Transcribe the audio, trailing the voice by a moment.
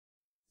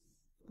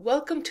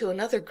Welcome to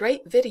another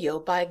great video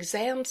by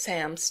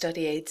ExamSam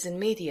Study Aids and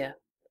Media.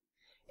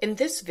 In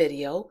this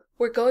video,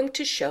 we're going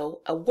to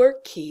show a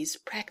Workkeys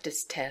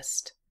practice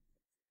test.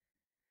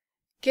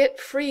 Get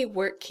free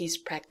Workkeys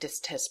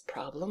practice test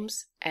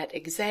problems at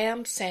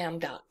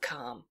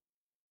examsam.com.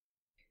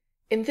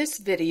 In this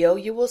video,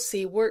 you will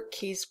see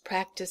Workkeys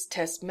practice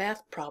test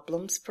math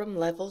problems from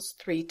levels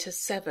 3 to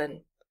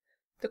 7.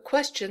 The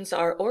questions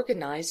are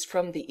organized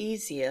from the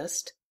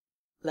easiest,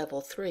 level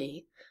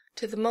 3,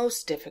 to the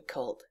most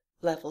difficult,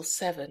 level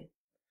 7.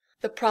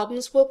 The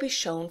problems will be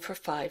shown for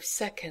 5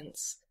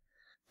 seconds.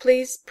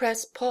 Please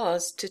press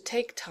pause to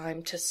take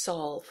time to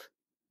solve.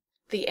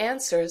 The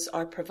answers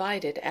are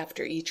provided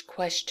after each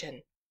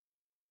question.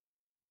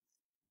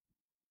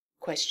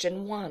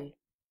 Question 1.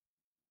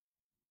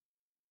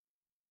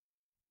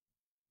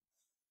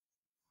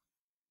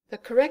 The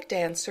correct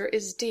answer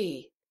is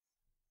D.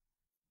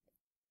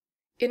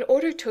 In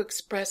order to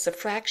express a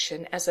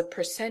fraction as a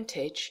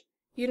percentage,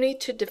 you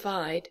need to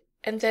divide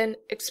and then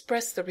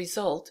express the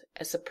result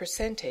as a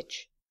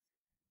percentage.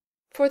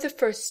 For the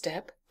first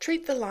step,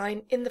 treat the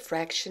line in the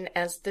fraction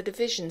as the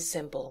division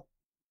symbol.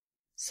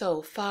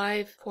 So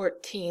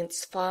 5/14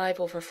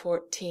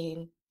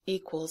 5/14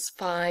 equals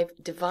 5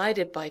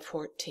 divided by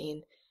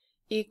 14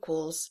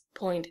 equals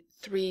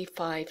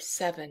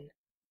 0.357.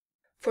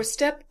 For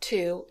step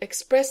 2,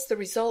 express the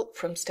result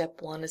from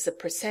step 1 as a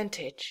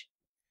percentage.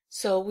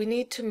 So we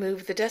need to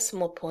move the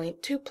decimal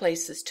point 2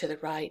 places to the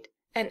right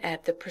and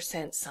add the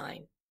percent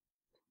sign.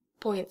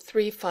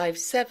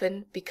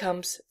 0.357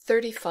 becomes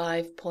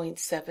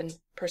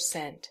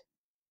 35.7%.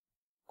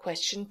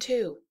 Question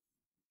 2.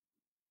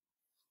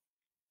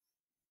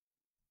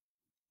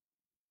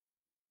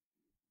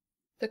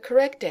 The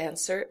correct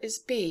answer is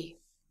B.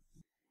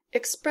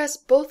 Express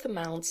both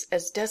amounts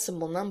as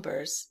decimal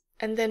numbers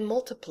and then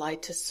multiply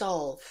to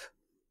solve.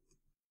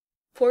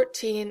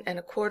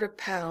 14¼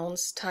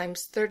 pounds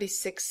times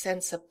 36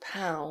 cents a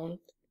pound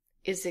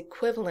is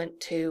equivalent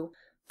to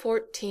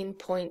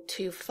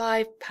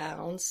 14.25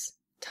 pounds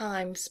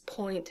times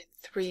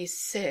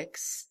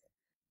 0.36.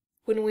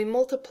 When we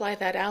multiply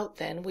that out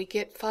then, we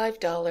get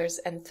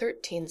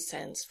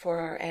 $5.13 for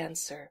our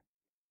answer.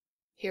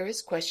 Here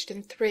is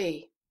question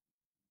 3.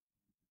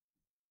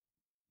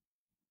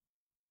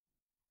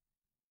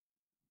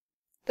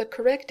 The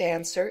correct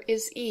answer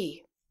is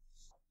E.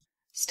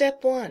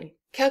 Step 1.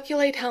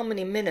 Calculate how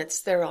many minutes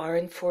there are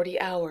in 40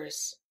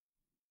 hours.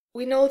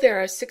 We know there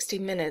are 60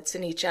 minutes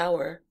in each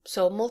hour,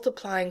 so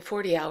multiplying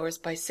 40 hours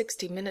by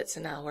 60 minutes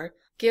an hour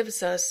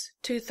gives us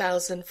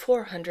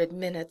 2,400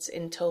 minutes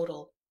in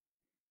total.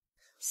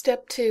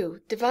 Step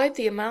 2. Divide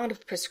the amount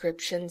of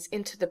prescriptions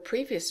into the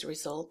previous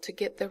result to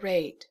get the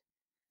rate.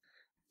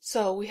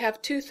 So we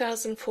have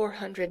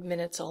 2,400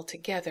 minutes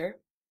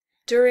altogether.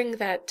 During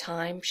that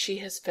time, she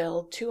has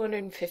filled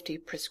 250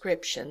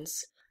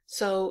 prescriptions,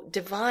 so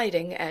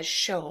dividing as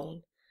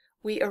shown,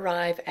 we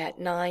arrive at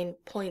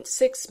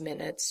 9.6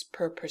 minutes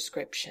per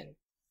prescription.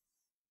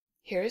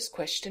 Here is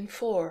question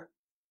 4.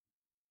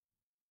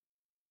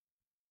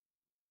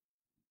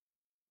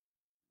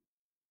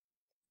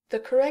 The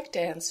correct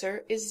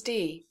answer is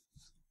D.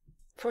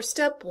 For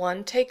step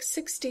 1, take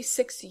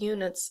 66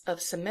 units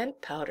of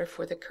cement powder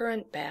for the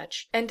current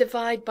batch and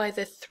divide by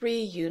the 3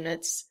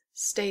 units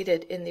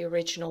stated in the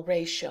original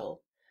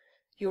ratio.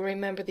 You'll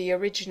remember the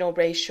original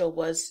ratio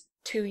was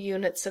 2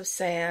 units of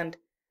sand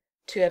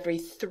to every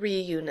 3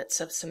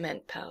 units of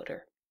cement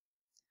powder.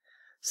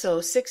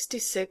 So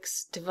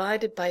 66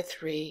 divided by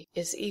 3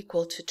 is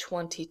equal to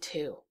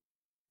 22.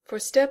 For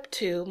step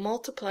 2,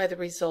 multiply the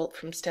result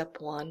from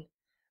step 1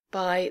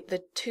 by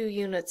the 2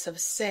 units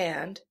of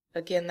sand.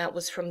 Again, that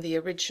was from the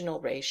original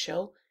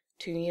ratio,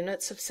 2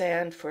 units of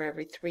sand for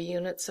every 3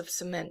 units of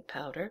cement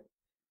powder.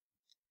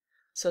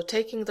 So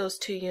taking those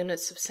 2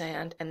 units of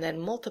sand and then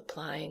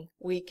multiplying,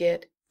 we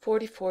get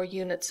 44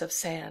 units of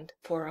sand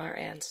for our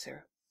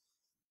answer.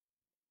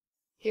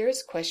 Here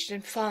is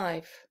question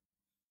 5.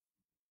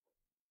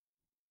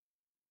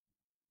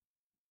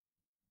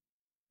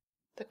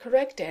 The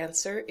correct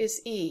answer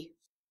is E.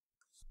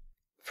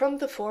 From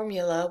the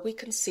formula, we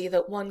can see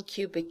that 1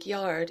 cubic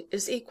yard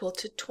is equal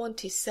to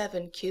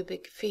 27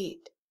 cubic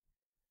feet.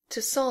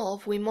 To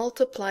solve, we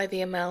multiply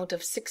the amount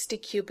of 60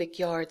 cubic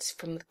yards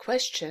from the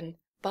question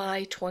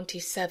by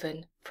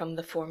 27 from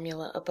the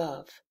formula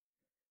above.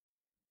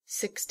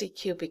 60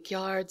 cubic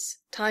yards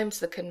times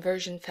the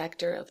conversion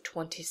factor of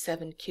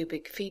 27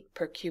 cubic feet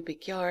per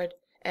cubic yard,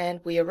 and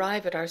we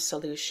arrive at our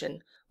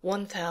solution,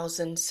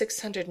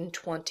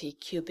 1,620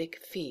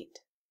 cubic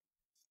feet.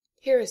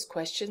 Here is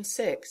question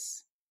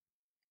 6.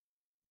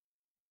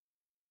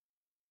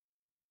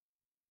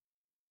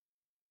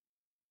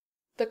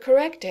 The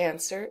correct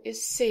answer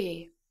is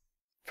C.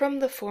 From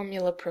the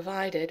formula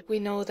provided, we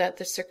know that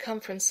the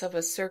circumference of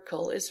a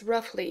circle is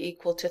roughly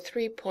equal to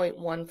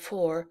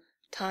 3.14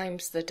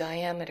 times the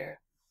diameter.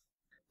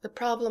 The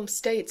problem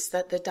states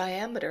that the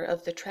diameter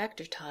of the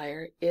tractor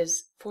tire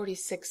is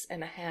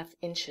 46.5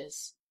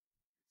 inches.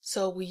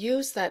 So we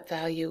use that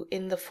value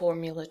in the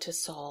formula to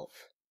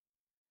solve.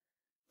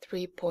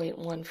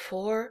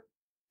 3.14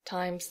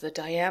 times the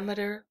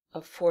diameter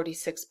of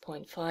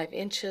 46.5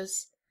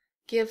 inches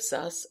gives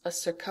us a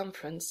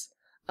circumference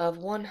of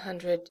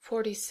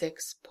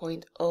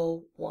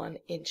 146.01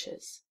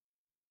 inches.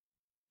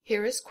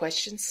 Here is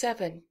question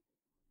 7.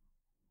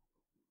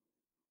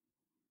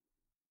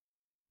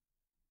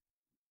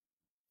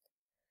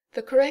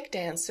 The correct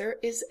answer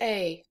is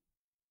A.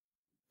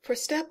 For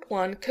step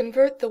 1,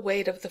 convert the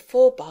weight of the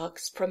full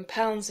box from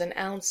pounds and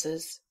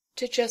ounces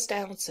to just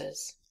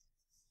ounces.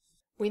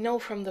 We know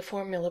from the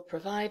formula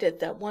provided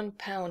that 1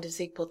 pound is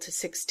equal to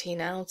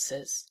 16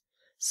 ounces,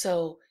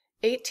 so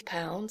 8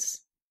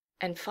 pounds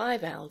and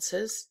 5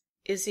 ounces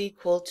is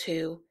equal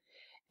to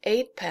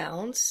 8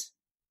 pounds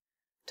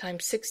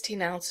times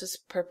 16 ounces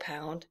per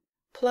pound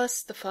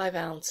plus the 5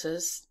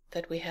 ounces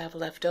that we have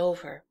left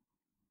over.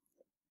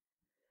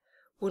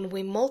 When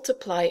we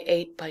multiply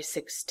 8 by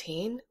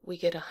 16, we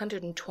get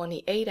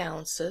 128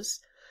 ounces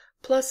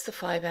plus the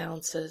 5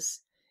 ounces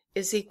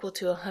is equal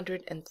to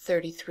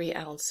 133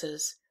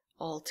 ounces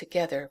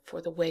altogether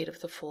for the weight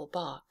of the full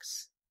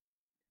box.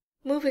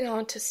 Moving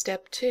on to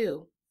step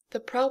 2, the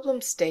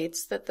problem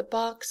states that the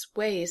box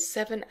weighs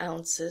 7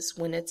 ounces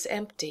when it's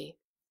empty.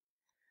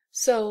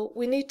 So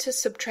we need to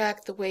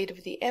subtract the weight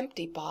of the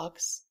empty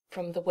box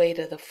from the weight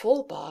of the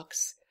full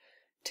box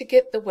to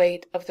get the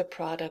weight of the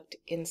product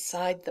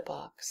inside the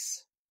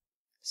box.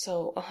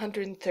 So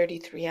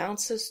 133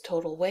 ounces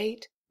total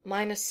weight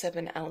minus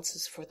 7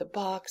 ounces for the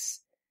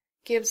box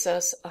gives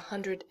us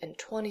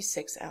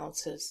 126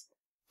 ounces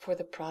for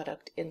the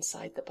product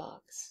inside the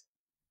box.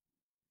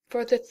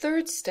 For the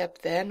third step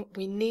then,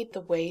 we need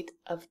the weight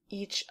of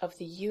each of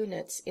the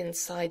units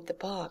inside the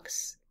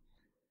box.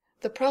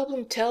 The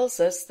problem tells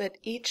us that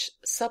each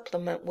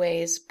supplement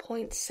weighs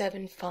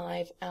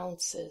 0.75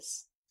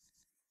 ounces.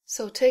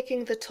 So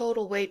taking the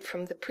total weight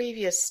from the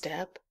previous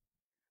step,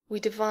 we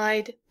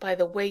divide by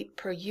the weight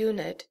per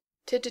unit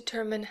to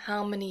determine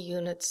how many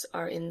units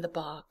are in the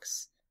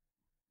box.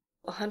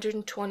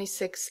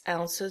 126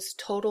 ounces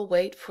total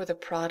weight for the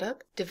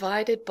product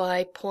divided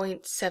by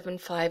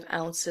 0.75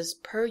 ounces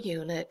per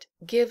unit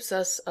gives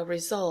us a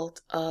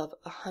result of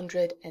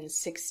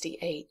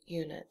 168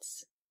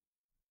 units.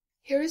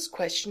 Here is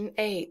question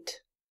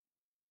 8.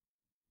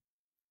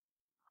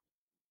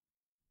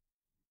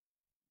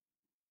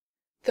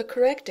 The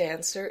correct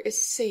answer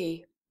is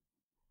C.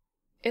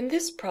 In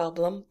this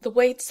problem, the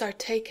weights are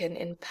taken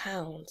in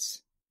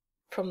pounds.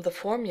 From the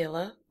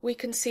formula, we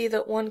can see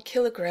that 1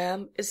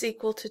 kilogram is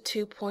equal to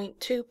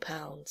 2.2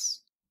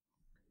 pounds.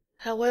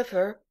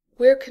 However,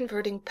 we're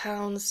converting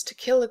pounds to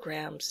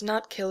kilograms,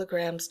 not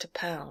kilograms to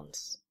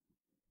pounds.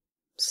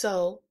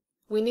 So,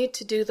 we need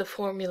to do the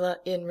formula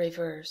in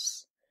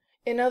reverse.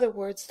 In other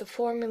words, the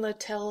formula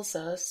tells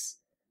us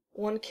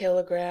 1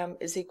 kilogram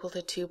is equal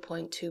to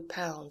 2.2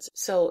 pounds.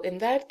 So in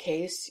that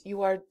case,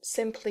 you are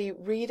simply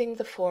reading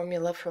the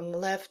formula from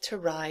left to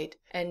right,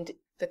 and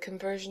the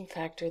conversion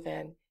factor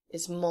then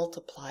is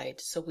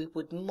multiplied. So we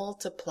would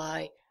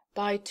multiply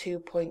by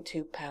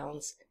 2.2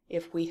 pounds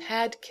if we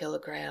had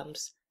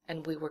kilograms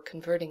and we were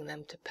converting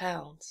them to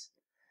pounds.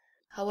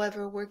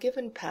 However, we're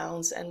given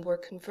pounds and we're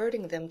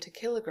converting them to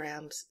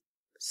kilograms.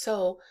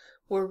 So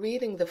we're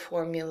reading the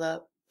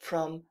formula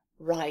from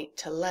right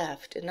to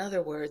left. In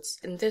other words,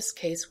 in this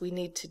case, we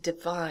need to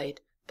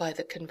divide by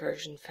the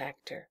conversion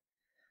factor.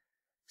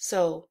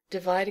 So,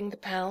 dividing the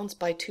pounds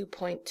by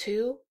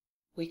 2.2,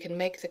 we can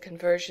make the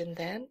conversion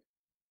then.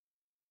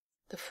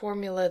 The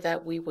formula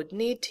that we would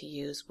need to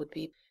use would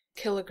be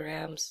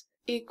kilograms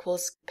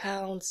equals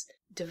pounds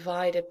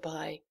divided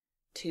by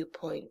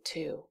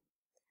 2.2.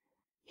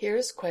 Here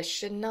is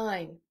question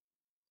 9.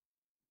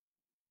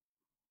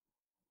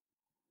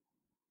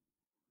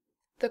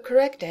 The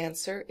correct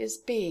answer is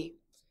B.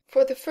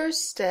 For the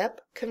first step,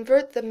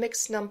 convert the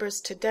mixed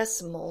numbers to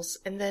decimals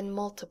and then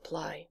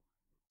multiply.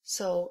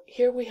 So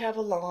here we have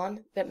a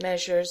lawn that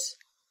measures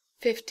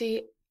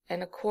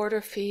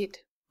 50¼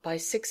 feet by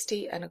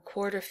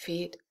 60¼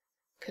 feet.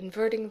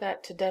 Converting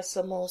that to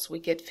decimals, we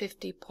get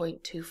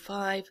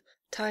 50.25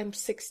 times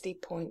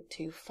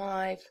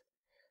 60.25.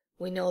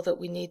 We know that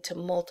we need to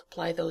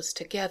multiply those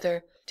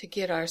together to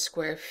get our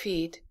square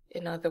feet,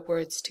 in other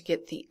words, to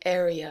get the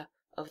area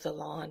of the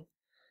lawn.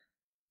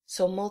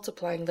 So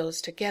multiplying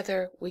those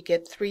together, we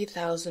get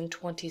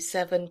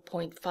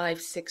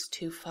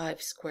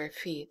 3,027.5625 square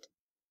feet.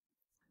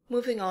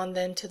 Moving on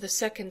then to the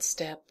second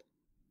step.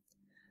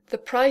 The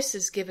price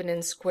is given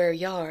in square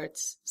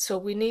yards, so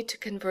we need to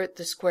convert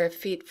the square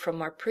feet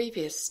from our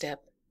previous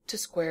step to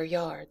square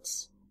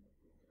yards.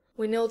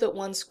 We know that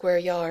 1 square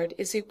yard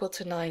is equal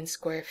to 9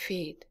 square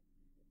feet.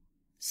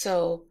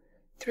 So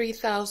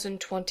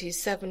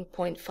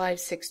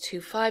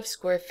 3,027.5625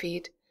 square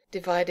feet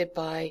divided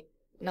by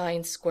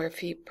 9 square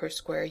feet per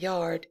square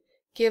yard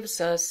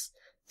gives us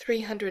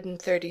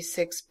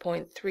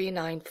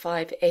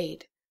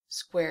 336.3958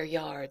 square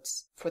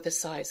yards for the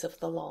size of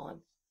the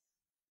lawn.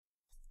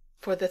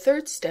 For the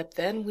third step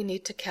then, we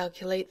need to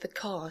calculate the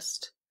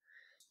cost.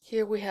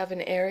 Here we have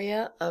an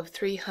area of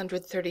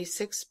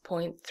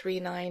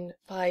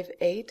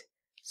 336.3958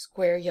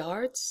 square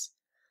yards,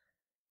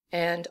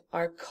 and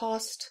our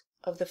cost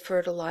of the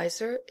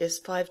fertilizer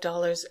is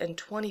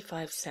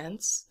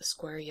 $5.25 a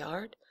square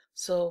yard.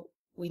 So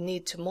we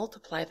need to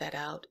multiply that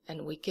out,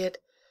 and we get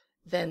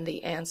then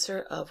the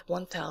answer of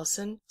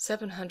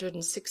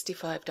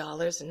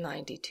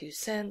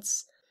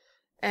 $1,765.92,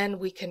 and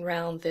we can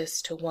round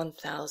this to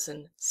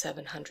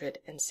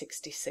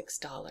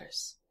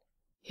 $1,766.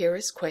 Here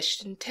is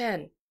question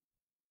 10.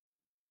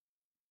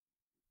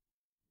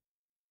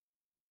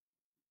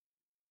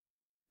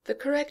 The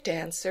correct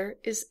answer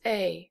is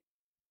A.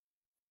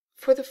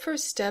 For the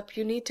first step,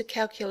 you need to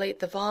calculate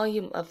the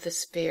volume of the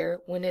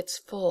sphere when it's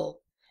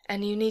full,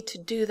 and you need to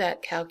do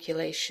that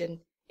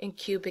calculation in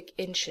cubic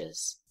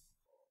inches.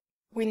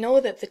 We know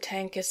that the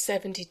tank is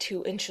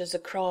 72 inches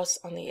across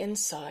on the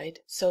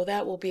inside, so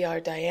that will be our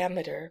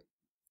diameter.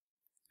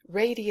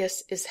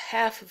 Radius is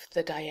half of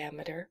the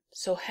diameter,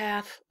 so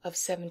half of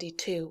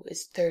 72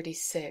 is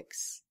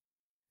 36.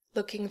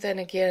 Looking then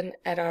again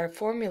at our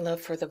formula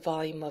for the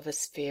volume of a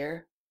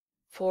sphere,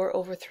 4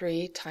 over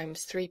 3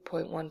 times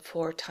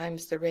 3.14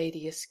 times the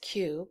radius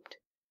cubed,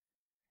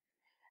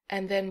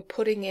 and then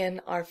putting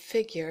in our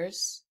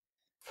figures,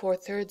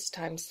 4/3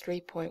 times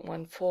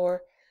 3.14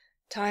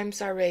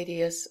 times our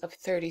radius of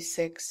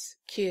 36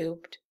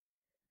 cubed.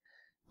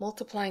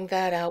 Multiplying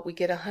that out, we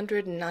get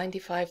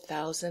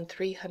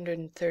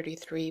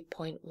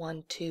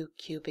 195,333.12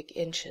 cubic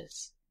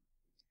inches.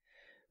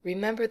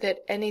 Remember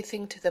that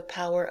anything to the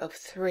power of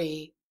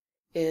 3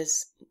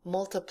 is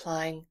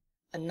multiplying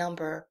a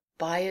number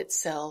by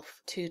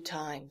itself 2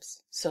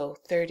 times. So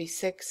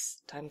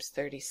 36 times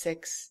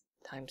 36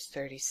 times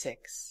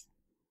 36.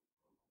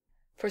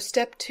 For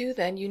step 2,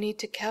 then, you need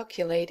to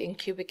calculate in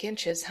cubic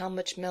inches how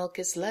much milk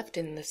is left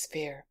in the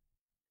sphere.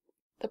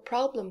 The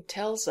problem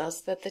tells us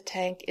that the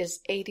tank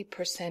is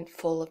 80%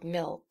 full of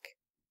milk.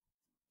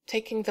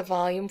 Taking the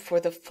volume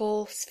for the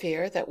full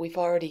sphere that we've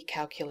already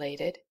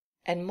calculated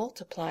and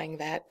multiplying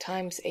that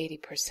times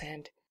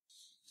 80%,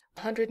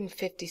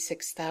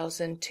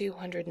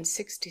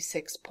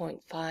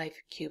 156,266.5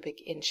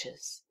 cubic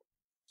inches.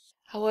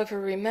 However,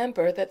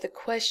 remember that the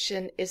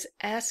question is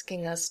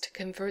asking us to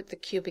convert the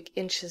cubic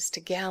inches to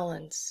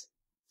gallons.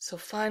 So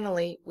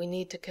finally, we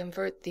need to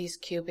convert these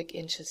cubic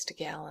inches to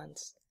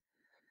gallons.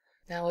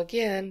 Now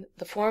again,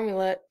 the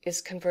formula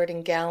is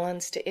converting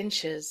gallons to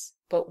inches,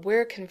 but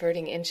we're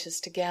converting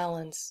inches to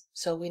gallons,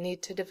 so we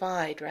need to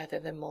divide rather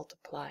than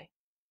multiply.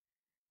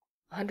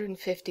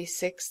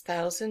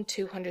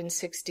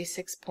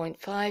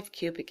 156,266.5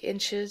 cubic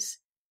inches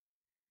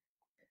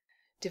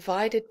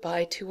divided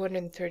by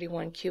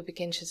 231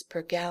 cubic inches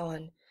per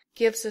gallon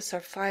gives us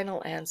our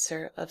final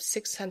answer of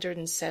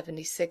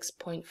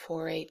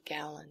 676.48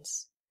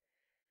 gallons.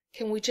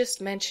 Can we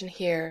just mention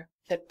here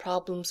that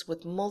problems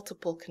with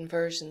multiple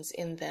conversions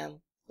in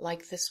them,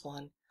 like this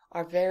one,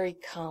 are very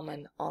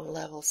common on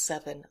level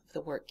 7 of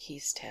the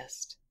Workkeys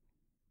test.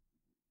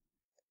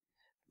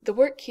 The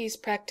Workkeys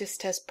practice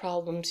test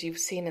problems you've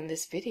seen in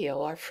this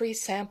video are free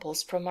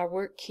samples from our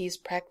Workkeys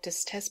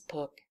practice test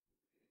book.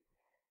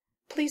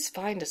 Please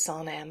find us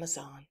on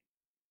Amazon.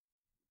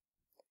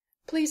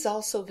 Please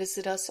also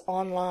visit us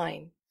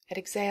online at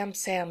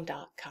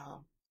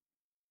examsam.com.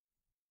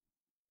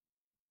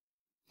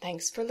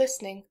 Thanks for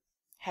listening.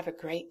 Have a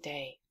great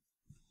day.